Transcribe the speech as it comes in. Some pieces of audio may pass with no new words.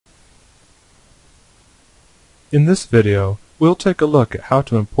In this video, we'll take a look at how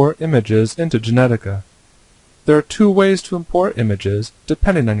to import images into Genetica. There are two ways to import images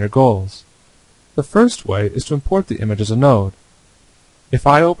depending on your goals. The first way is to import the image as a node. If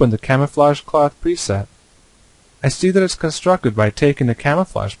I open the camouflage cloth preset, I see that it's constructed by taking a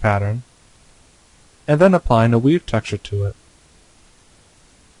camouflage pattern and then applying a weave texture to it.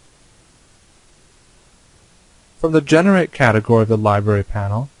 From the Generate category of the Library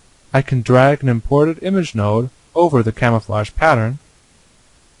panel, I can drag an imported image node over the camouflage pattern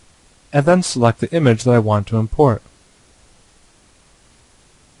and then select the image that I want to import.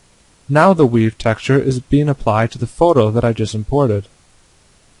 Now the weave texture is being applied to the photo that I just imported.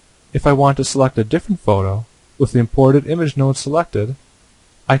 If I want to select a different photo with the imported image node selected,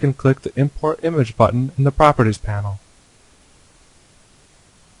 I can click the Import Image button in the Properties panel.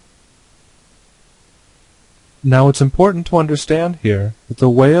 Now it's important to understand here that the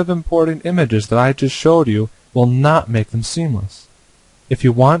way of importing images that I just showed you will not make them seamless. If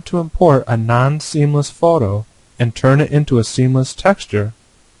you want to import a non-seamless photo and turn it into a seamless texture,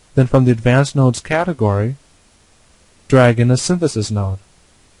 then from the Advanced Nodes category, drag in a Synthesis node,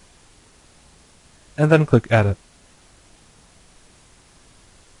 and then click Edit.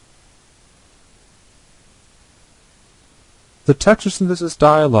 The texture synthesis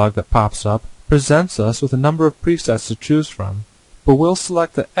dialog that pops up presents us with a number of presets to choose from, but we'll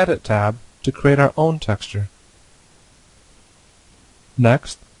select the Edit tab to create our own texture.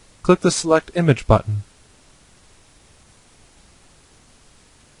 Next, click the Select Image button.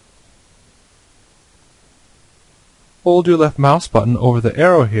 Hold your left mouse button over the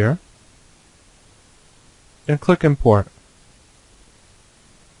arrow here and click Import.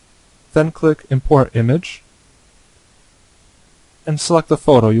 Then click Import Image and select the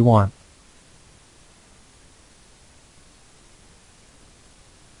photo you want.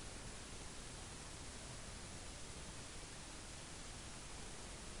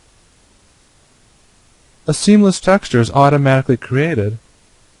 A seamless texture is automatically created,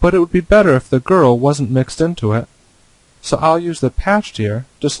 but it would be better if the girl wasn't mixed into it, so I'll use the patched here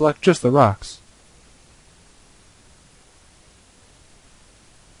to select just the rocks.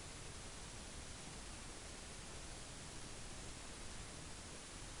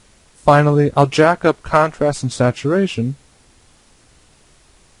 Finally, I'll jack up contrast and saturation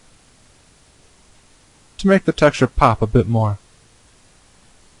to make the texture pop a bit more.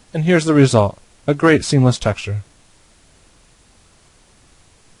 And here's the result. A great seamless texture.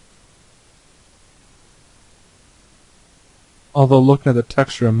 Although looking at the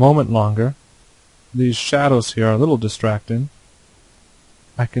texture a moment longer, these shadows here are a little distracting.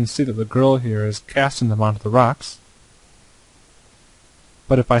 I can see that the girl here is casting them onto the rocks.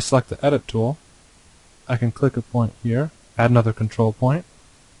 But if I select the Edit tool, I can click a point here, add another control point,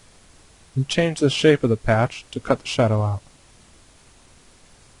 and change the shape of the patch to cut the shadow out.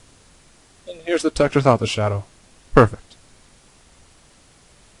 And here's the texture without the shadow. Perfect.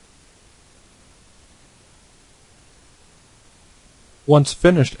 Once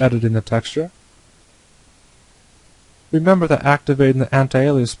finished editing the texture, remember that activating the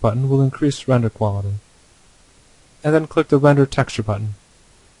Anti-Alias button will increase render quality. And then click the Render Texture button.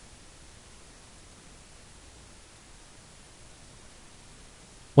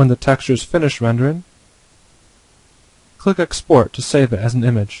 When the texture is finished rendering, click Export to save it as an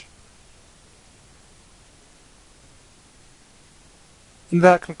image. And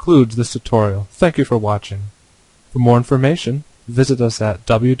that concludes this tutorial. Thank you for watching. For more information, visit us at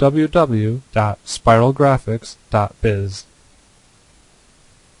www.spiralgraphics.biz.